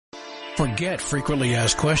Forget frequently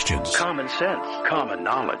asked questions. Common sense, common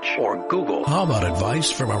knowledge, or Google. How about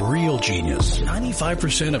advice from a real genius?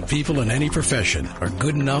 95% of people in any profession are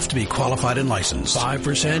good enough to be qualified and licensed.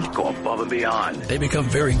 5% go above and beyond. They become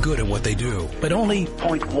very good at what they do, but only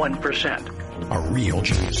 0.1% are real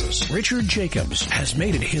geniuses. Richard Jacobs has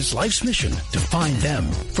made it his life's mission to find them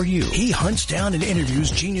for you. He hunts down and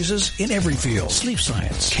interviews geniuses in every field: sleep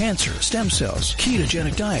science, cancer, stem cells,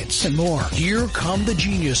 ketogenic diets, and more. Here come the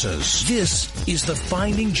geniuses. This is the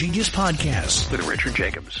Finding Genius Podcast with Richard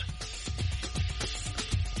Jacobs.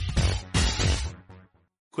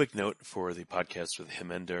 Quick note for the podcast with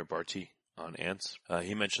Himender Bharti on ants.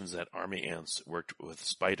 He mentions that army ants worked with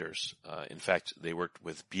spiders. In fact, they worked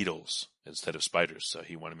with beetles instead of spiders, so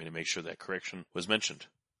he wanted me to make sure that correction was mentioned.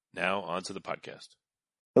 Now, on to the podcast.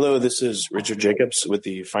 Hello, this is Richard Jacobs with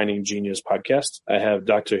the Finding Genius podcast. I have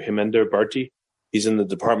Dr. Himender Bharti. He's in the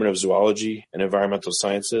Department of Zoology and Environmental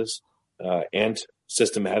Sciences, Ant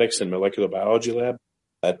Systematics and Molecular Biology Lab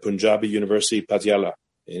at Punjabi University, Patiala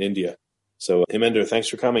in India. So, Himender, thanks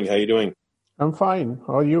for coming. How are you doing? I'm fine.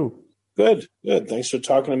 How are you? Good. Thanks for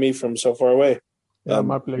talking to me from so far away. Yeah,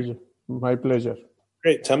 my pleasure. My pleasure.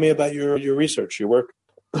 Great. Tell me about your research, your work.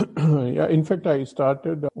 Yeah, in fact, I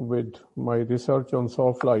started with my research on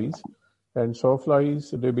sawflies. And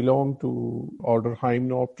sawflies, they belong to order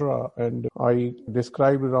Hymenoptera. And I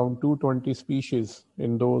described around 220 species.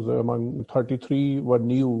 In those, among 33 were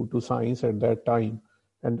new to science at that time.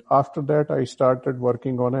 And after that, I started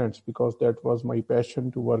working on ants because that was my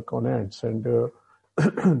passion to work on ants. And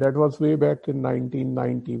that was way back in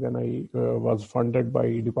 1990 when I was funded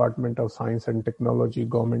by Department of Science and Technology,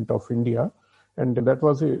 Government of India. And that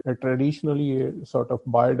was traditionally a sort of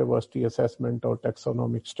biodiversity assessment or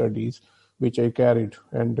taxonomic studies, which I carried.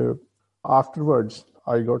 And afterwards,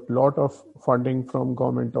 I got a lot of funding from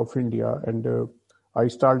Government of India. And I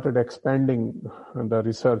started expanding the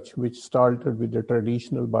research, which started with the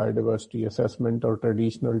traditional biodiversity assessment or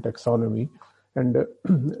traditional taxonomy. And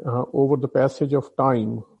over the passage of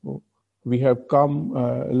time, we have come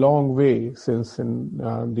a long way since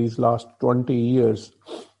in these last 20 years.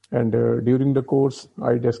 And during the course,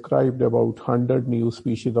 I described about 100 new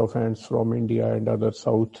species of ants from India and other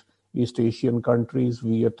Southeast Asian countries,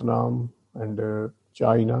 Vietnam and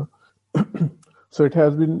China. So it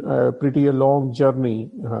has been a long journey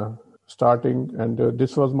starting, and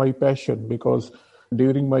this was my passion because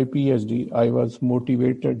during my PhD, I was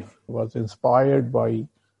motivated, was inspired by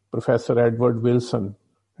Professor Edward Wilson,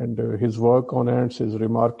 and his work on ants is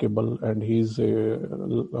remarkable, and he's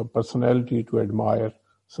a personality to admire.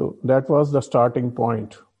 So that was the starting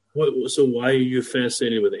point. So why are you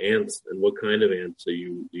fascinated with ants, and what kind of ants do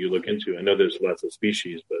you look into? I know there's lots of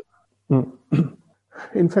species, but...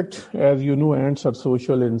 In fact, as you know, ants are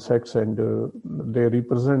social insects, and they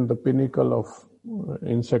represent the pinnacle of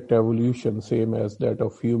insect evolution, same as that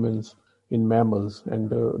of humans in mammals. And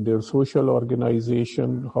their social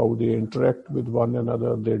organization, how they interact with one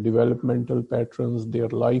another, their developmental patterns, their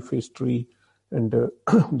life history, and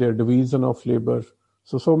their division of labor.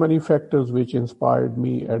 So many factors which inspired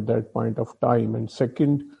me at that point of time. And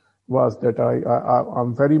second was that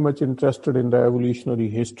I'm very much interested in the evolutionary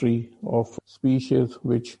history of species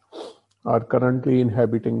which are currently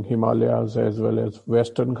inhabiting Himalayas as well as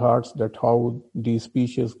Western Ghats, that how these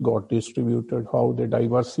species got distributed, how they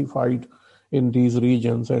diversified in these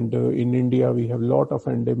regions. And in India, we have a lot of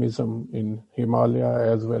endemism in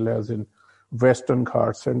Himalaya as well as in Western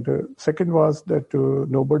Ghats. And second was that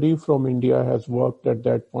nobody from India has worked at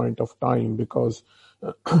that point of time because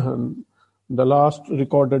the last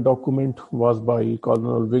recorded document was by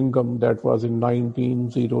Colonel Wingham. That was in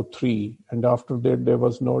 1903. And after that, there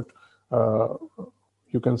was not,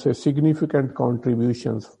 you can say, significant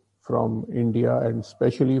contributions from India and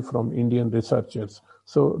especially from Indian researchers.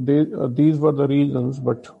 So these were the reasons,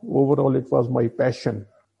 but overall it was my passion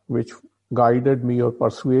which guided me or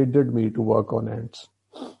persuaded me to work on ants.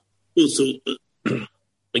 So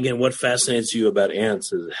again, what fascinates you about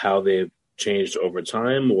ants is how they've changed over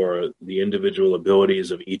time, or the individual abilities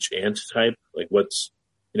of each ant type? Like what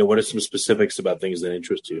are some specifics about things that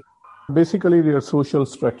interest you? Basically, their social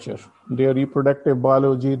structure, their reproductive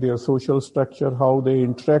biology, their social structure, how they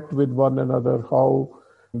interact with one another, how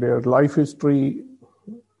their life history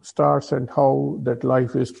starts and how that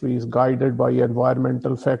life history is guided by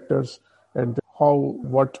environmental factors, and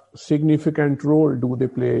what significant role do they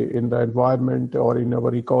play in the environment or in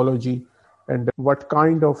our ecology, and what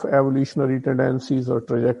kind of evolutionary tendencies or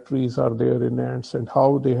trajectories are there in ants, and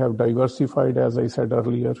how they have diversified, as I said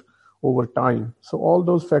earlier, over time. So all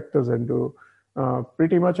those factors, and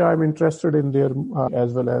pretty much I'm interested in their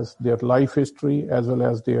as well as their life history, as well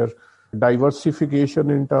as their diversification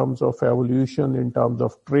in terms of evolution, in terms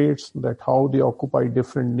of traits, that how they occupy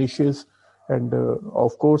different niches, and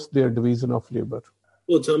of course their division of labor.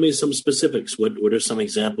 Well, tell me some specifics. What are some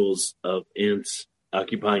examples of ants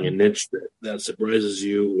occupying a niche that surprises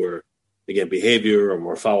you, or again, behavior or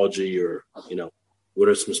morphology, or what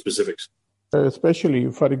are some specifics?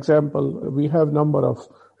 Especially, for example, we have number of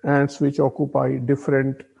ants which occupy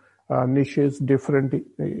different niches, different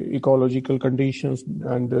ecological conditions,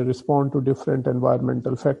 and respond to different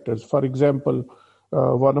environmental factors. For example,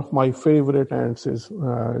 one of my favorite ants is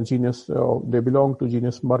genus. They belong to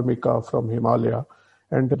genus Myrmica from Himalaya,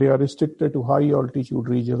 and they are restricted to high altitude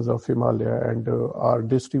regions of Himalaya and are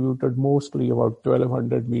distributed mostly about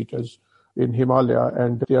 1,200 meters in Himalaya,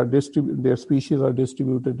 and their species are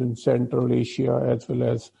distributed in Central Asia as well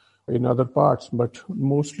as in other parts, but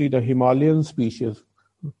mostly the Himalayan species,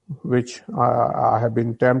 which I have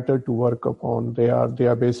been tempted to work upon. They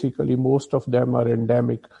are basically, most of them are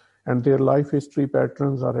endemic, and their life history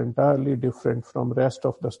patterns are entirely different from rest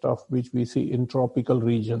of the stuff which we see in tropical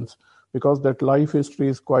regions, because that life history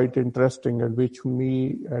is quite interesting, and which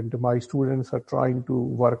me and my students are trying to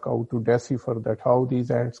work out to decipher that how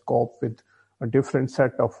these ants cope with a different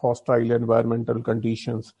set of hostile environmental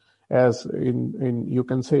conditions. As in you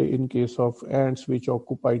can say, in case of ants which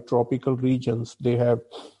occupy tropical regions, they have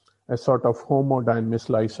a sort of homodynamic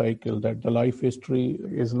life cycle, that the life history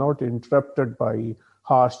is not interrupted by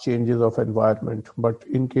harsh changes of environment. But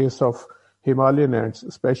in case of Himalayan ants,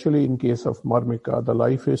 especially in case of Myrmica, the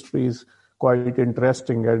life history is quite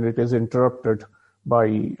interesting, and it is interrupted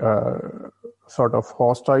by sort of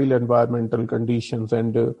hostile environmental conditions,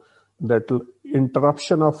 and that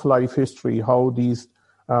interruption of life history, how these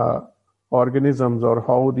organisms or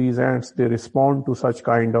how these ants, they respond to such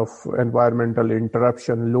kind of environmental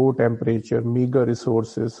interruption, low temperature, meager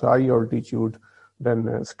resources, high altitude,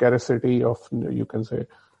 then scarcity of, you can say,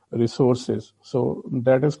 resources. So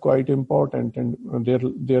that is quite important, and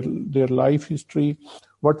their life history,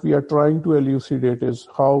 what we are trying to elucidate is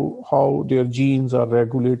how their genes are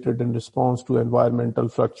regulated in response to environmental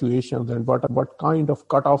fluctuations, and what kind of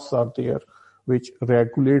cutoffs are there which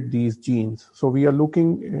regulate these genes. So we are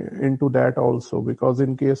looking into that also, because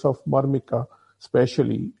in case of Myrmica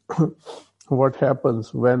especially, what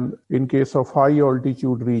happens when, in case of high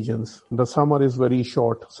altitude regions, the summer is very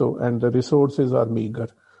short, so and the resources are meager.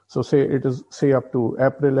 So say up to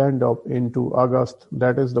April and up into August,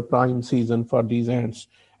 that is the prime season for these ants.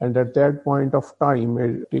 And at that point of time,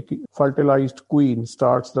 a fertilized queen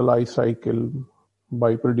starts the life cycle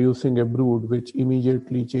by producing a brood, which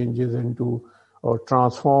immediately changes into or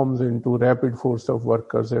transforms into rapid force of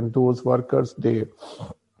workers. And those workers, they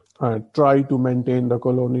try to maintain the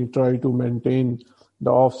colony, try to maintain the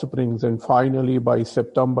offsprings. And finally, by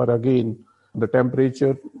September again, the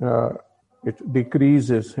temperature it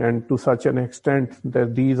decreases, and to such an extent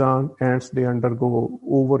that these ants, they undergo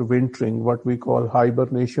overwintering, what we call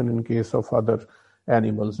hibernation in case of other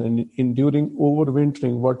animals. And during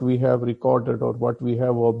overwintering, what we have recorded or what we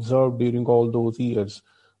have observed during all those years,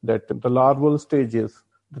 that the larval stages,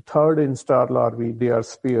 the third instar larvae, they are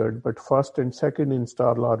spared, but first and second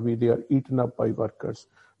instar larvae, they are eaten up by workers.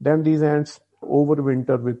 Then these ants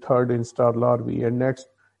overwinter with third instar larvae, and next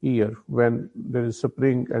year, when there is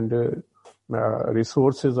spring and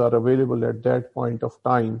resources are available at that point of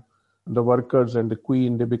time, the workers and the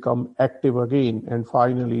queen, they become active again. And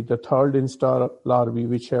finally, the third instar larvae,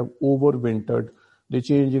 which have overwintered, they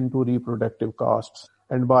change into reproductive castes.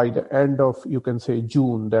 And by the end of, you can say,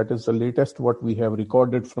 June, that is the latest what we have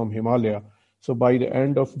recorded from Himalaya. So by the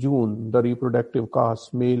end of June, the reproductive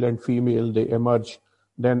castes, male and female, they emerge.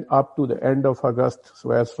 Then up to the end of August,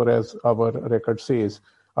 so as far as our record says,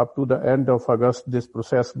 up to the end of August, this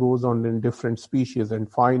process goes on in different species. And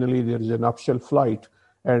finally, there is a nuptial flight,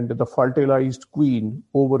 and the fertilized queen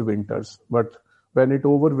overwinters. But when it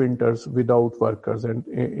overwinters without workers, and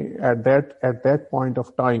at that point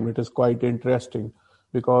of time, it is quite interesting,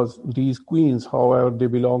 because these queens, however, they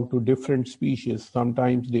belong to different species.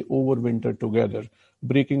 Sometimes they overwinter together,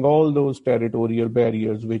 breaking all those territorial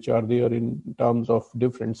barriers which are there in terms of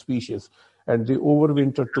different species, and they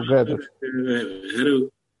overwinter together.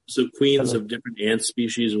 So queens of different ant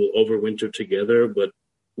species will overwinter together, but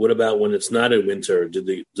what about when it's not a winter? Do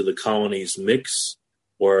the colonies mix,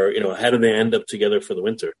 or how do they end up together for the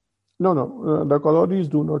winter? No, the colonies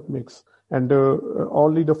do not mix, and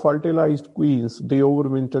only the fertilized queens, they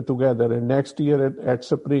overwinter together, and next year at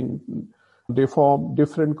spring they form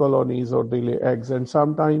different colonies or they lay eggs, and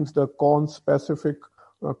sometimes the corn-specific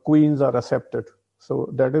queens are accepted.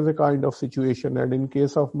 So that is a kind of situation. And in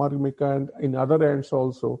case of Myrmica and in other ants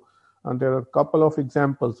also, And there are a couple of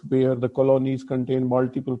examples where the colonies contain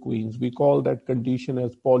multiple queens. We call that condition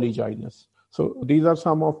as polygynous. So these are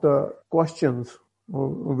some of the questions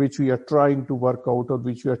which we are trying to work out or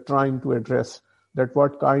which we are trying to address, that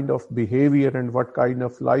what kind of behavior and what kind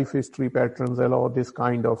of life history patterns allow this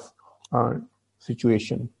kind of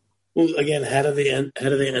situation. Well, again, how do they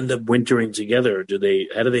end up wintering together?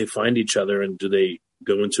 How do they find each other, and do they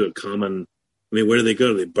go into a common? I mean, where do they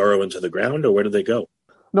go? Do they burrow into the ground, or where do they go?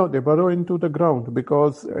 No, they burrow into the ground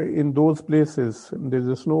because in those places there's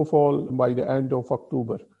a snowfall by the end of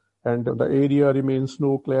October, and the area remains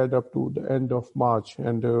snow-clad up to the end of March,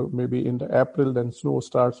 and maybe in the April, then snow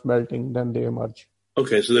starts melting, then they emerge.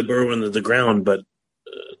 Okay, so they burrow into the ground, but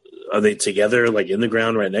are they together, like in the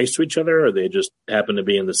ground right next to each other, or they just happen to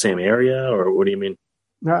be in the same area, or what do you mean?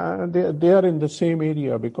 They are in the same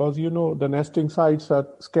area because, the nesting sites are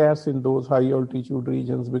scarce in those high altitude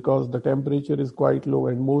regions because the temperature is quite low.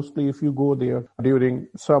 And mostly if you go there during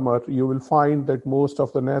summer, you will find that most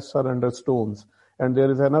of the nests are under stones. And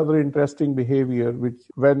there is another interesting behavior, which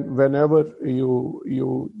whenever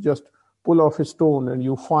you just pull off a stone and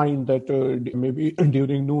you find that maybe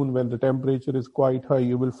during noon when the temperature is quite high,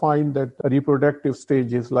 you will find that reproductive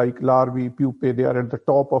stages like larvae, pupae, they are at the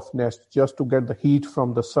top of nest just to get the heat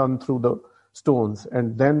from the sun through the stones.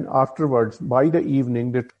 And then afterwards, by the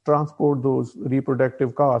evening, they transport those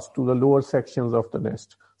reproductive casts to the lower sections of the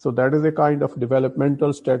nest. So that is a kind of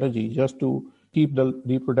developmental strategy just to keep the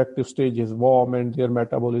reproductive stages warm and their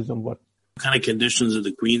metabolism work. What kind of conditions are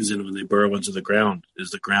the queens in when they burrow into the ground?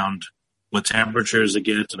 Is the ground... what temperatures it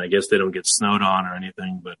gets, and I guess they don't get snowed on or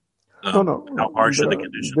anything, but no. How harsh are the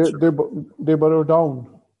conditions? They burrow down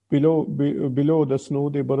below the snow.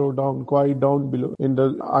 They burrow down quite down below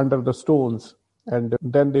under the stones, and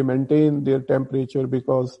then they maintain their temperature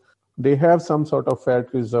because they have some sort of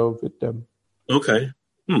fat reserve with them. Okay,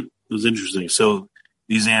 it was interesting. So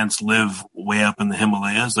these ants live way up in the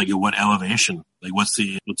Himalayas. Like at what elevation? Like what's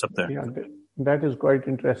up there? Yeah, that is quite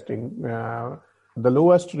interesting. The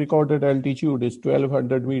lowest recorded altitude is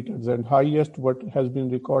 1,200 meters, and highest what has been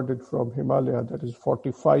recorded from Himalaya, that is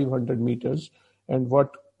 4,500 meters. And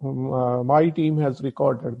what my team has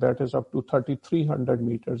recorded, that is up to 3,300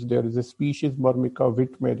 meters. There is a species, Myrmica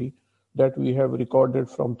whitmeri, that we have recorded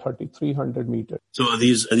from 3,300 meters. So are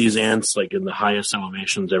these ants like in the highest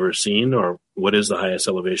elevations ever seen, or what is the highest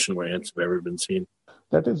elevation where ants have ever been seen?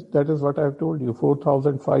 That is what I've told you,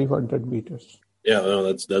 4,500 meters. Yeah, no,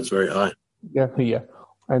 that's very high. Yeah.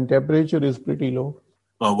 And temperature is pretty low.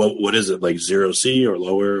 Oh, what is it, like 0 C or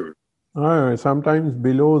lower? Sometimes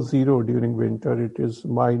below zero during winter. It is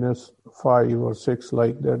 -5 or 6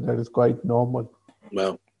 like that. That is quite normal.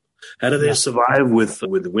 Wow. How do they survive with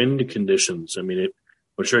wind conditions? I mean,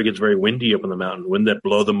 I'm sure it gets very windy up on the mountain. Wouldn't that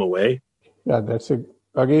blow them away? Yeah, that's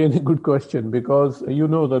again a good question because,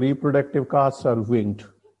 the reproductive casts are winged.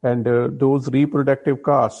 And those reproductive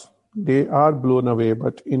casts, they are blown away,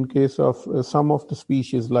 but in case of some of the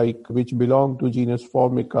species which belong to genus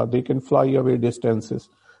Formica, they can fly away distances.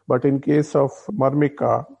 But in case of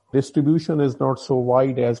Myrmica, distribution is not so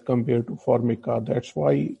wide as compared to Formica. That's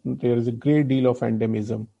why there is a great deal of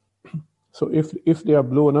endemism. So if they are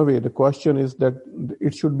blown away, the question is that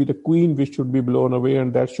it should be the queen which should be blown away,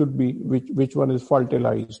 and that should be which one is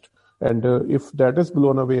fertilized. And if that is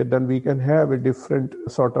blown away, then we can have a different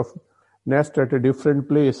sort of nest at a different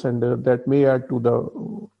place, and that may add to the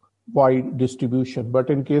wide distribution.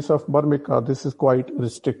 But in case of Myrmica, this is quite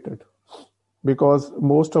restricted because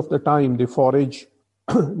most of the time they forage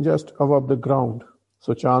just above the ground.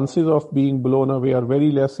 So chances of being blown away are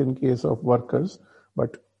very less in case of workers,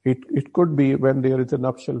 but it could be when there is a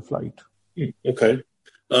nuptial flight. Okay.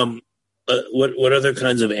 What other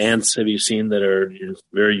kinds of ants have you seen that are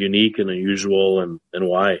very unique and unusual, and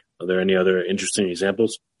why? Are there any other interesting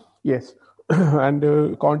examples? Yes.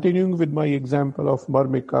 And continuing with my example of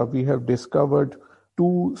Myrmica, we have discovered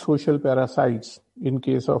 2 social parasites in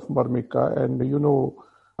case of Myrmica. And,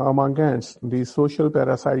 among ants, these social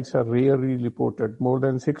parasites are rarely reported. More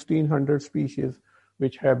than 1,600 species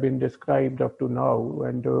which have been described up to now.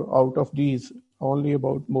 And out of these, only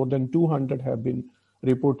about more than 200 have been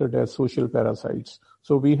reported as social parasites.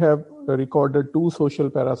 So we have recorded 2 social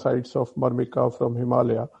parasites of Myrmica from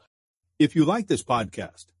Himalaya. If you like this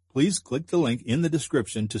podcast, please click the link in the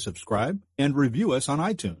description to subscribe and review us on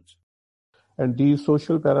iTunes. And these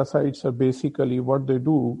social parasites are basically what they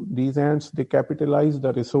do. These ants, they capitalize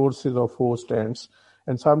the resources of host ants,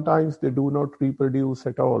 and sometimes they do not reproduce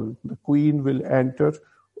at all. The queen will enter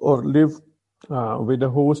or live with the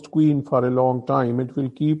host queen for a long time. It will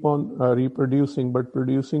keep on reproducing, but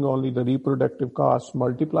producing only the reproductive caste,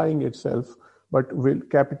 multiplying itself, but will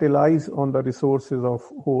capitalize on the resources of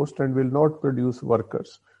host and will not produce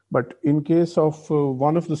workers. But in case of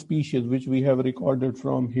one of the species which we have recorded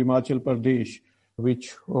from Himachal Pradesh,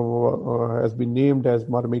 which has been named as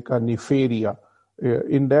Myrmica nefaria,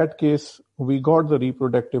 in that case, we got the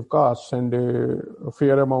reproductive casts and a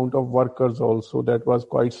fair amount of workers also. That was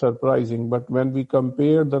quite surprising. But when we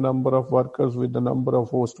compare the number of workers with the number of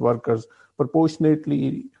host workers,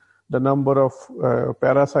 proportionately, the number of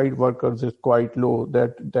parasite workers is quite low.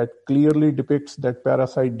 That clearly depicts that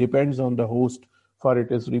parasite depends on the host for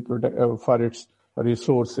its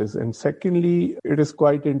resources. And secondly, it is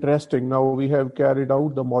quite interesting. Now we have carried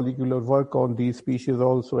out the molecular work on these species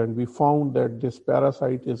also, and we found that this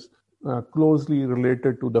parasite is closely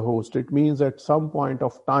related to the host. It means at some point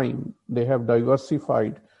of time they have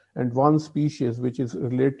diversified, and one species which is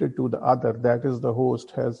related to the other, that is the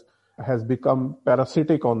host, has become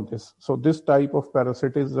parasitic on this. So this type of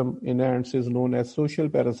parasitism in ants is known as social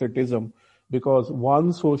parasitism, because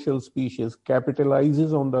one social species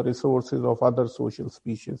capitalizes on the resources of other social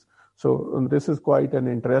species. So this is quite an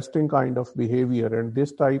interesting kind of behavior. And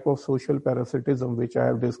this type of social parasitism, which I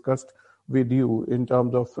have discussed with you in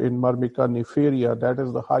terms of in Myrmica nefaria, that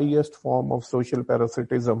is the highest form of social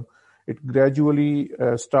parasitism. It gradually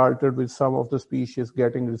started with some of the species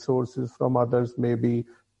getting resources from others, maybe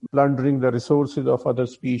plundering the resources of other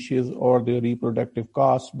species or their reproductive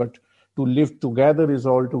caste, but to live together is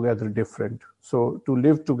altogether different. So to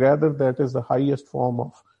live together, that is the highest form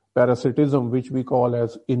of parasitism, which we call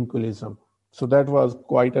as inquilism. So that was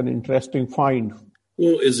quite an interesting find.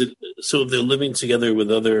 Well, so if they're living together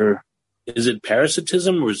with other, is it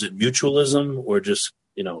parasitism or is it mutualism, or just,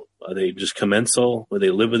 are they just commensal, where they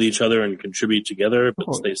live with each other and contribute together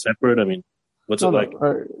but stay separate? I mean, what's it like?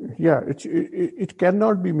 It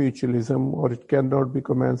cannot be mutualism or it cannot be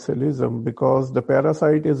commensalism, because the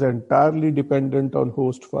parasite is entirely dependent on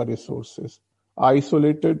host for resources.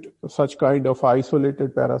 Such kind of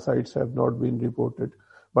isolated parasites have not been reported.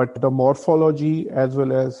 But the morphology as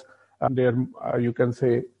well as their, you can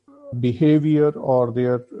say, behavior or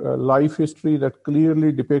their life history, that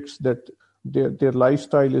clearly depicts that their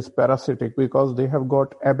lifestyle is parasitic, because they have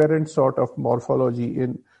got aberrant sort of morphology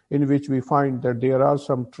in which we find that there are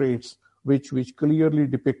some traits which clearly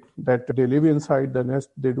depict that they live inside the nest,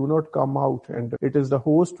 they do not come out, and it is the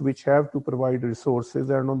host which have to provide resources,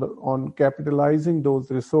 and on capitalizing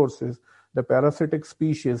those resources, the parasitic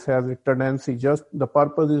species has a tendency, just the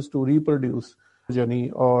purpose is to reproduce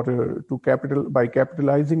or by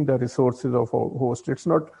capitalizing the resources of a host. It's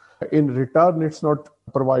not, in return, it's not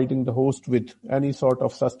providing the host with any sort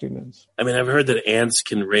of sustenance. I mean, I've heard that ants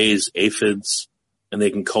can raise aphids and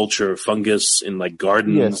they can culture fungus in like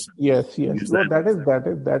gardens. Yes. No,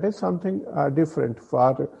 that is something different,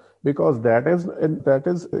 because that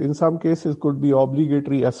is in some cases could be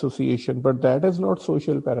obligatory association, but that is not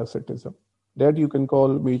social parasitism. That you can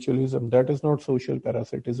call mutualism. That is not social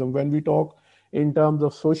parasitism. When we talk in terms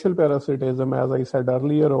of social parasitism, as I said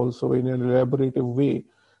earlier also in an elaborative way,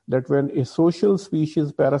 that when a social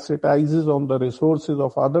species parasitizes on the resources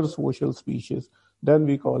of other social species, then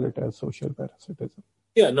we call it as social parasitism.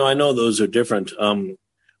 Yeah, no, I know those are different.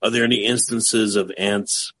 Are there any instances of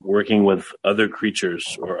ants working with other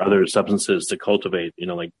creatures or other substances to cultivate,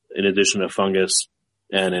 like in addition to fungus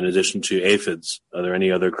and in addition to aphids? Are there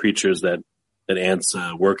any other creatures that ants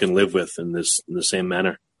work and live with in the same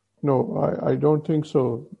manner? No, I don't think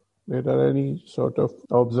so. There are any sort of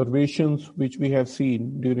observations which we have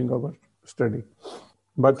seen during our study.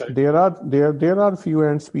 But okay, there are few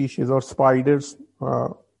ant species or spiders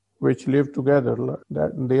which live together.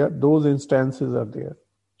 Those instances are there.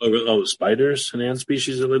 Oh, spiders and ant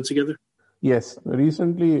species that live together? Yes.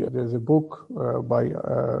 Recently, there's a book by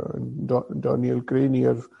Daniel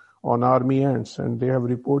Cranier on army ants, and they have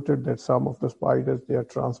reported that some of the spiders, they are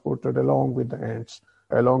transported along with the ants,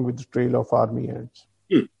 along with the trail of army ants.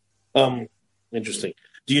 Interesting.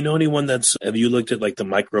 Do you know anyone have you looked at like the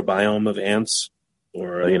microbiome of ants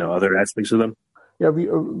or, other aspects of them? Yeah,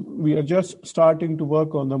 we are just starting to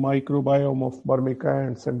work on the microbiome of Myrmica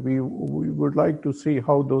ants, and we would like to see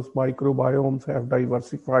how those microbiomes have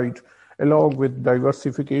diversified along with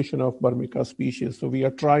diversification of Myrmica species. So we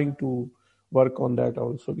are trying to work on that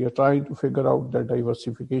also. We are trying to figure out that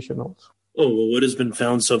diversification also. Oh, well, what has been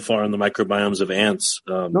found so far in the microbiomes of ants?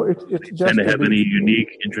 No, it's just... And have any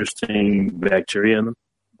unique, interesting bacteria in them?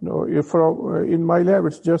 No, in my lab,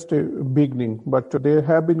 it's just a beginning, but there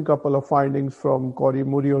have been a couple of findings from Cory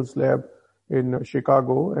Muriel's lab in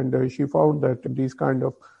Chicago, and she found that these kind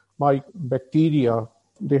of bacteria,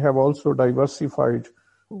 they have also diversified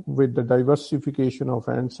with the diversification of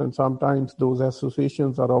ants, and sometimes those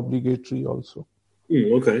associations are obligatory also.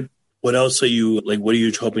 Okay. What else are you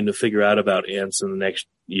hoping to figure out about ants in the next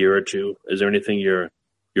year or two? Is there anything you're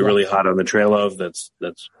really hot on the trail of that's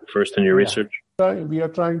first in your research? We are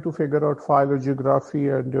trying to figure out phylogeography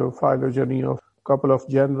and phylogeny of a couple of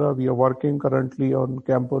genera. We are working currently on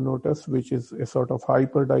Camponotus, which is a sort of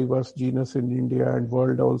hyper-diverse genus in India and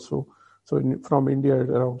world also. So from India,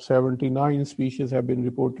 around 79 species have been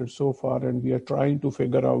reported so far, and we are trying to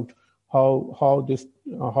figure out how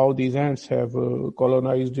these ants have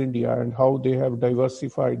colonized India and how they have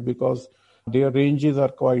diversified, because their ranges are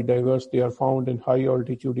quite diverse. They are found in high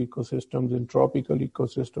altitude ecosystems, in tropical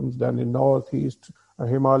ecosystems, then in northeast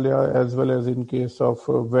Himalaya, as well as in case of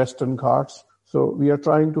Western Ghats. So we are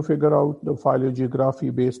trying to figure out the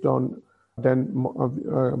phylogeography based on. Then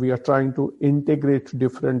we are trying to integrate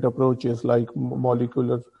different approaches like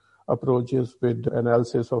molecular approaches with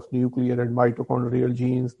analysis of nuclear and mitochondrial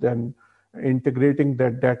genes, then integrating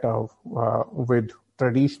that data with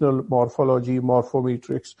traditional morphology,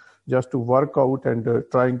 morphometrics, just to work out and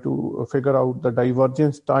trying to figure out the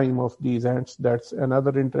divergence time of these ants. That's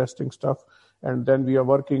another interesting stuff. And then we are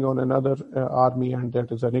working on another army ant,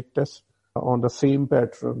 that is Anictus, on the same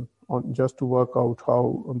pattern, just to work out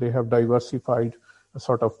how they have diversified a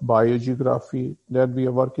sort of biogeography. Then we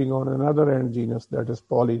are working on another ant genus, that is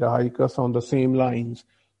Polyrhachis, on the same lines,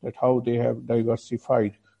 that how they have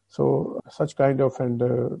diversified. So such kind of, and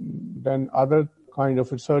then other kind of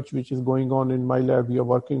research which is going on in my lab, we are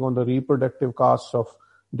working on the reproductive casts of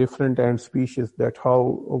different ant species, that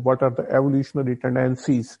what are the evolutionary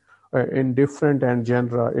tendencies in different ant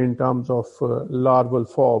genera in terms of larval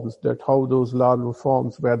forms, that how those larval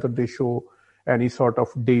forms, whether they show any sort of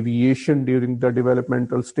deviation during the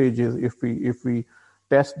developmental stages, if we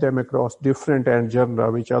test them across different ant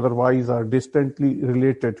genera, which otherwise are distantly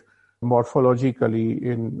related morphologically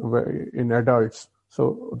in adults.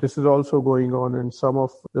 So this is also going on, and some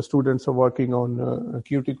of the students are working on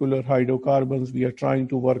cuticular hydrocarbons. We are trying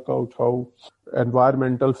to work out how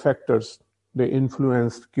environmental factors, they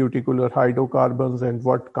influence cuticular hydrocarbons, and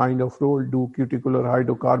what kind of role do cuticular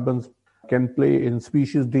hydrocarbons can play in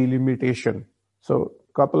species delimitation. So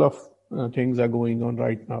a couple of things are going on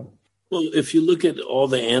right now. Well, if you look at all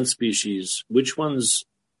the ant species, which ones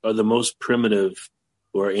are the most primitive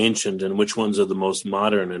or ancient, and which ones are the most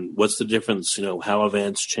modern, and what's the difference? How have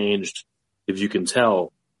ants changed, if you can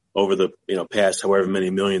tell, over the past however many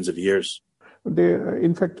millions of years?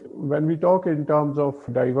 In fact, when we talk in terms of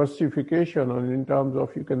diversification, or in terms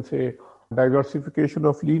of, you can say, diversification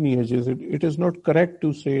of lineages, it is not correct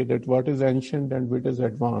to say that what is ancient and what is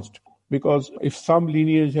advanced. Because if some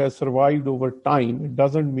lineage has survived over time, it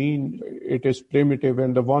doesn't mean it is primitive,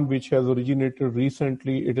 and the one which has originated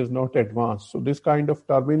recently, it is not advanced. So this kind of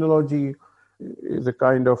terminology is a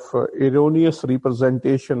kind of erroneous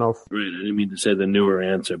representation of... Right. I didn't mean to say the newer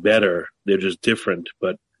ants are better. They're just different.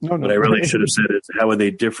 But no. What I really should have said is, how are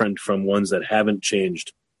they different from ones that haven't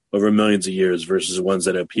changed over millions of years versus ones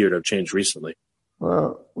that appear to have changed recently?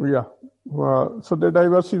 So the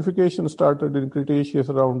diversification started in Cretaceous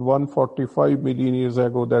around 145 million years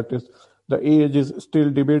ago. That is, the age is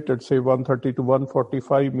still debated, say 130 to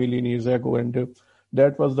 145 million years ago. And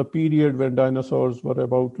that was the period when dinosaurs were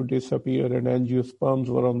about to disappear and angiosperms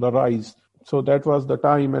were on the rise. So that was the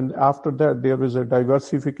time, and after that there was a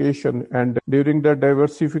diversification, and during that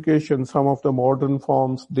diversification some of the modern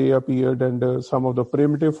forms, they appeared, and some of the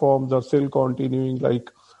primitive forms are still continuing, like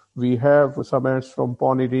we have some ants from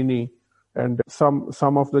Ponirini, and some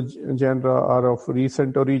of the genera are of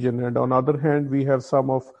recent origin, and on other hand we have some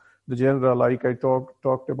of the genera, like I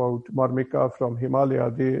talked about Myrmica from Himalaya.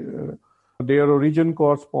 Their origin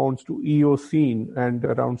corresponds to Eocene, and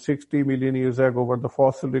around 60 million years ago, what the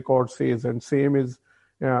fossil record says. And same is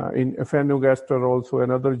in Phanerogaster, also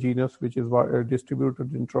another genus which is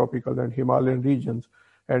distributed in tropical and Himalayan regions.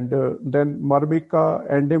 And then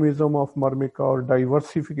Myrmica, endemism of Myrmica or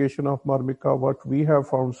diversification of Myrmica, what we have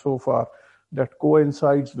found so far, that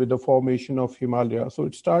coincides with the formation of Himalaya. So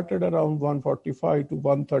it started around 145 to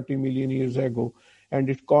 130 million years ago, and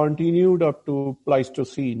it continued up to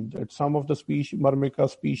Pleistocene. That some of the Myrmica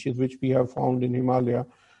species which we have found in Himalaya,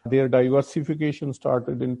 their diversification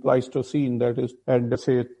started in Pleistocene, that is, and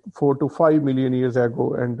say 4 to 5 million years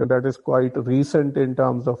ago, and that is quite recent in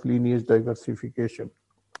terms of lineage diversification.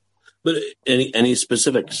 But any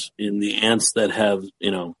specifics in the ants that have,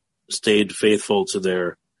 stayed faithful to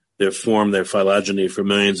their form, their phylogeny for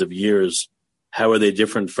millions of years? How are they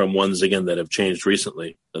different from ones, again, that have changed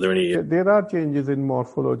recently? Are there any? There are changes in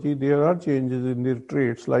morphology. There are changes in their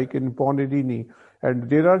traits, like in Ponirini. And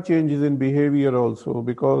there are changes in behavior also,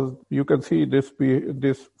 because you can see this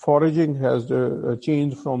foraging has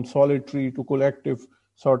changed from solitary to collective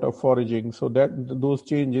sort of foraging. So that those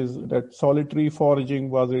changes, that solitary foraging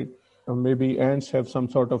was it. Maybe ants have some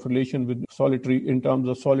sort of relation with solitary in terms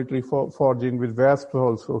of solitary foraging with wasps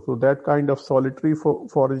also. So that kind of solitary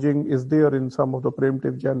foraging is there in some of the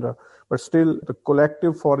primitive genera, but still the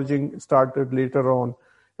collective foraging started later on.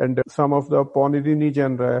 And some of the Ponidini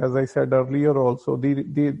genera, as I said earlier also,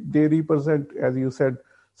 they represent, as you said,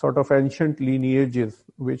 sort of ancient lineages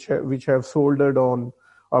which have soldered on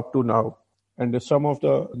up to now. And some of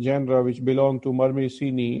the genera which belong to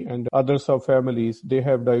Myrmecini and other subfamilies, they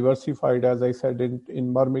have diversified, as I said,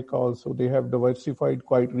 in Myrmica also, they have diversified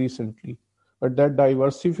quite recently. But that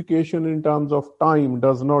diversification in terms of time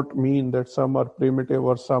does not mean that some are primitive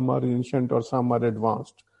or some are ancient or some are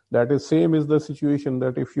advanced. That is same is the situation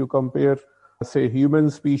that if you compare, say,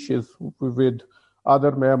 human species with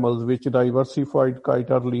other mammals which diversified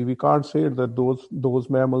quite early, we can't say that those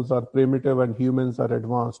mammals are primitive and humans are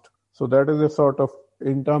advanced. So that is a sort of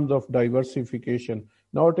in terms of diversification,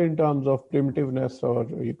 not in terms of primitiveness or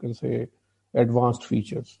you can say advanced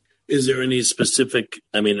features. Is there any specific,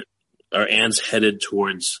 are ants headed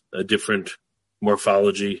towards a different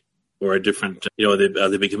morphology or a different, are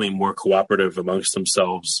they becoming more cooperative amongst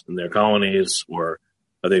themselves in their colonies, or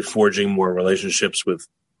are they forging more relationships with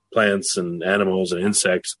plants and animals and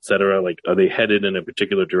insects, et cetera? Like, are they headed in a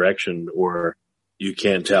particular direction, or you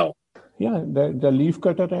can't tell? Yeah, the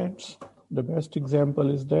leafcutter ants, the best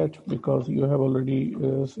example is that, because you have already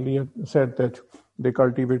said that they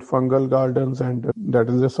cultivate fungal gardens, and that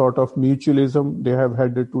is a sort of mutualism. They have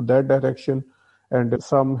headed to that direction, and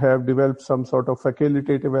some have developed some sort of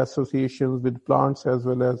facultative associations with plants as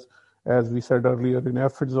well as we said earlier, in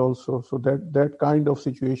aphids also. So that kind of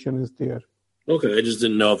situation is there. Okay, I just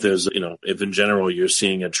didn't know if there's, if in general you're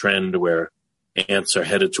seeing a trend where ants are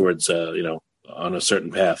headed towards, on a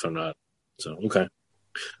certain path or not. So, okay.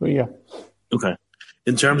 Oh, yeah. Okay.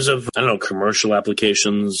 In terms of, commercial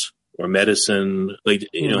applications or medicine,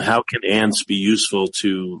 how can ants be useful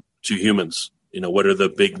to humans? What are the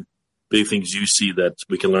big things you see that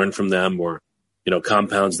we can learn from them, or,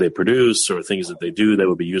 compounds they produce or things that they do that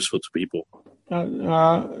would be useful to people?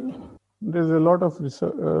 There's a lot of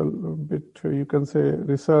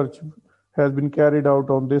research has been carried out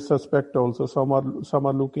on this aspect also. Some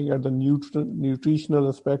are looking at the nutritional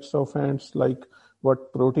aspects of ants, like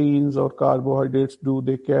what proteins or carbohydrates do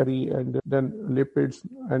they carry, and then lipids.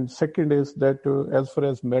 And second is that as far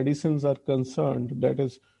as medicines are concerned, that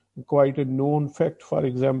is quite a known fact. For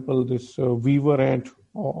example, this weaver ant,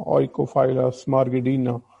 Oikophila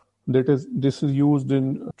margidina, this is used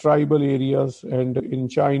in tribal areas and in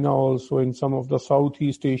China also, in some of the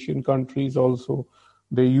Southeast Asian countries also.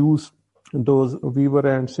 They use those weaver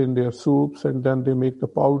ants in their soups, and then they make the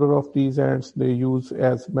powder of these ants. They use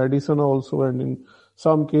as medicine also, and in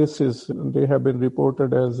some cases they have been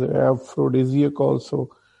reported as aphrodisiac also.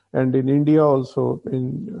 And in India also,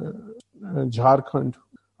 in Jharkhand,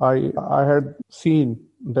 I had seen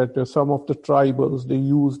that some of the tribals, they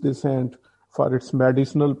use this ant for its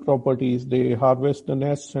medicinal properties. They harvest the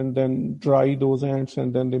nests and then dry those ants,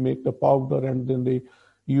 and then they make the powder, and then they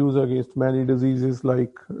use against many diseases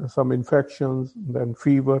like some infections, then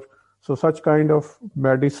fever. So such kind of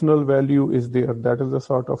medicinal value is there. That is a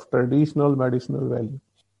sort of traditional medicinal value.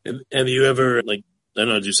 Have you ever,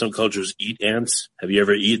 do some cultures eat ants? Have you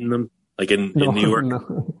ever eaten them? Like in New York?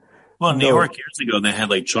 No. Well, in New York years ago, they had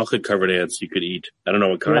chocolate covered ants you could eat. I don't know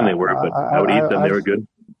what kind they were, but I would eat them. They were good.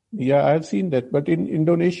 Yeah, I've seen that. But in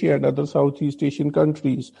Indonesia and other Southeast Asian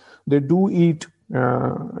countries, they do eat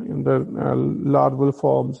in the larval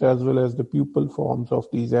forms as well as the pupal forms of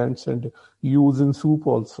these ants, and use in soup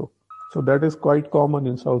also. So that is quite common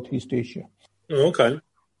in Southeast Asia. Oh, okay.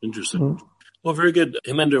 Interesting. Mm-hmm. Well, very good.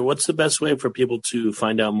 Himender, what's the best way for people to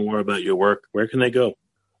find out more about your work? Where can they go?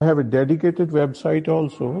 I have a dedicated website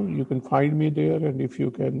also. You can find me there, and if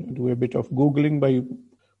you can do a bit of Googling by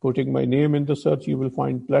putting my name in the search, you will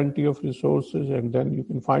find plenty of resources, and then you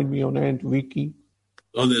can find me on Ant Wiki.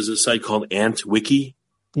 Oh, there's a site called Ant Wiki?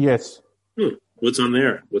 Yes. What's on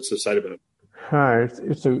there? What's the site about?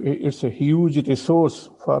 It's a huge resource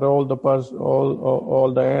for all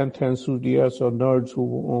the ant enthusiasts or nerds who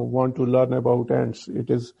want to learn about ants.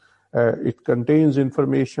 It contains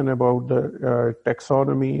information about the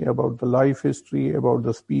taxonomy, about the life history, about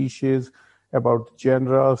the species, about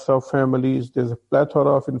genera, subfamilies. There's a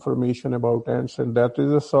plethora of information about ants, and that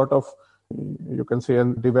is a sort of, you can say,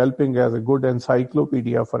 developing as a good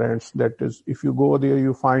encyclopedia for ants. That is, if you go there,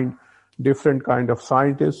 you find different kind of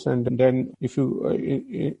scientists. And then if you,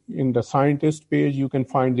 in the scientist page, you can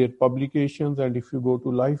find their publications. And if you go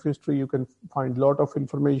to life history, you can find a lot of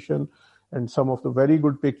information and some of the very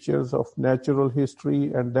good pictures of natural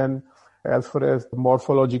history. And then as far as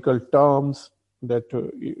morphological terms, that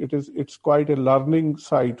it's quite a learning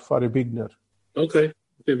site for a beginner. Okay,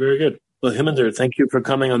 very good. Well, Himender, thank you for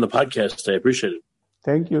coming on the podcast. I appreciate it.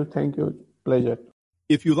 Thank you. Pleasure.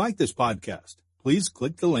 If you like this podcast, please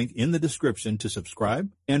click the link in the description to subscribe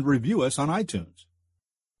and review us on iTunes.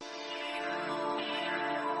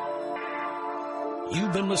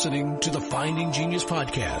 You've been listening to the Finding Genius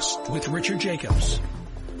podcast with Richard Jacobs.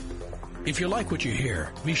 If you like what you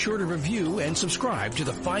hear, be sure to review and subscribe to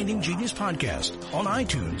the Finding Genius podcast on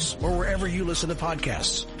iTunes or wherever you listen to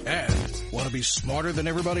podcasts. And want to be smarter than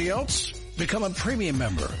everybody else? Become a premium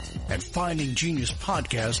member at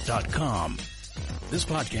findinggeniuspodcast.com. This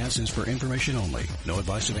podcast is for information only. No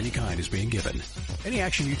advice of any kind is being given. Any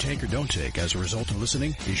action you take or don't take as a result of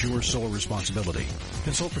listening is your sole responsibility.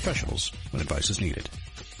 Consult professionals when advice is needed.